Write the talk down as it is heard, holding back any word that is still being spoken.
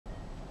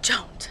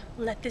Don't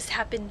let this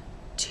happen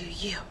to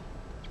you.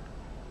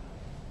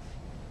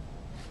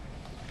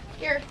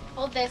 Here,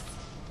 hold this.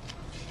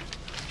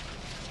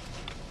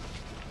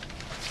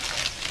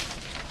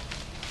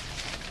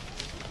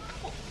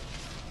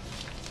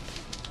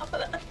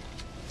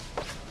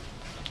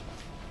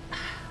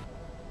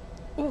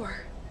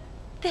 Or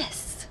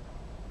this.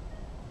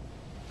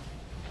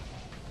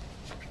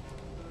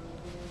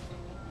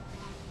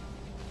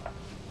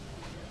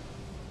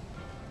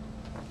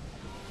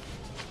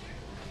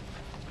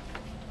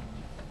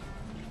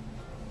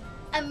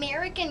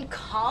 American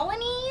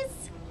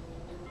colonies?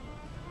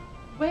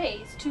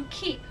 Ways to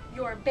keep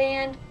your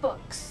banned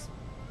books.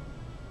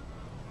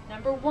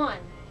 Number 1,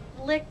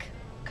 lick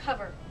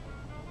cover.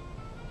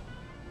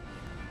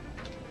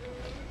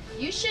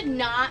 You should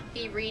not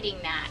be reading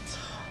that.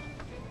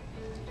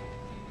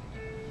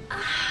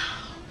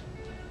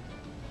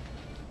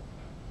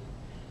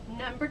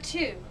 Number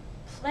 2,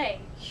 play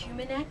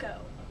human echo.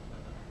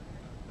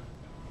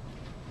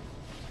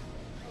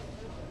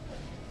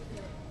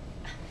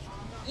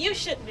 You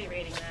shouldn't be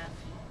reading that.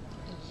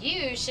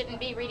 You shouldn't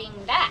be reading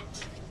that.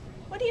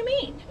 What do you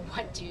mean?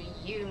 What do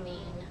you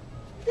mean?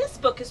 This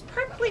book is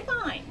perfectly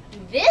fine.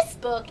 This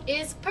book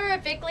is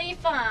perfectly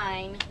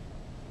fine.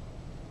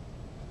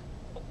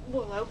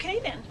 Well, okay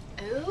then.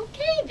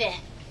 Okay then.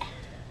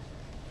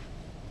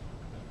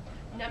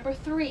 Number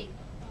 3,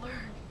 learn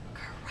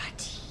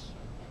karate.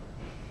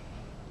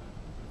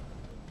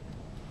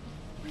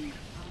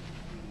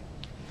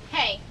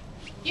 Hey,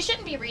 you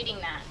shouldn't be reading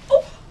that.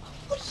 Oh,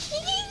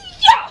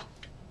 yeah.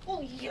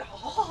 Oh, yeah.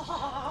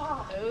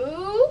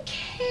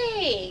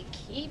 Okay,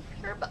 keep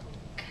your book.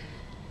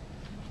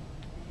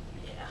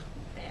 Yeah,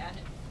 bad.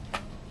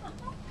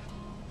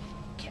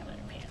 Cat in her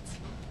pants.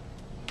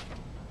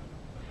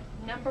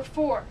 Number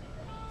 4,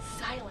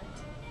 silent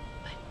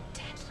but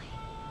deadly.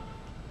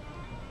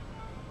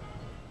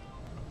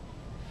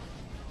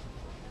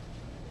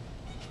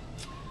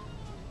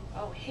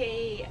 Oh,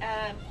 hey,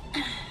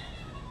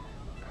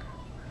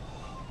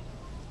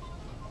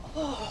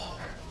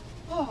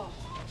 oh.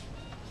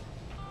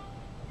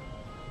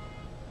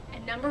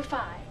 And number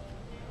 5,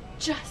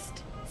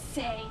 just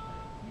say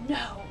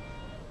no.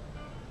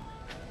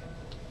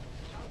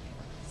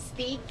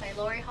 Speak by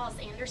Lori Halls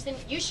Anderson.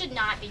 You should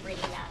not be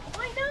reading that.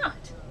 Why not?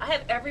 I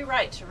have every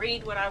right to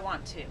read what I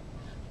want to.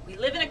 We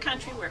live in a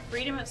country where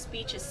freedom of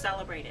speech is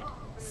celebrated.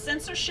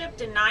 Censorship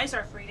denies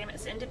our freedom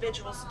as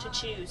individuals to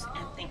choose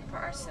and think for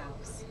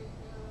ourselves.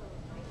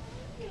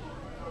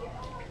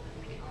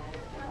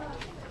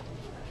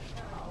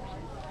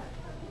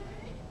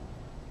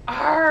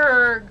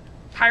 Arrgh!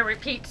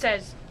 Pirate Pete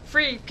says,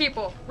 free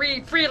people,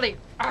 read freely.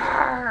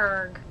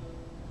 Arrgh!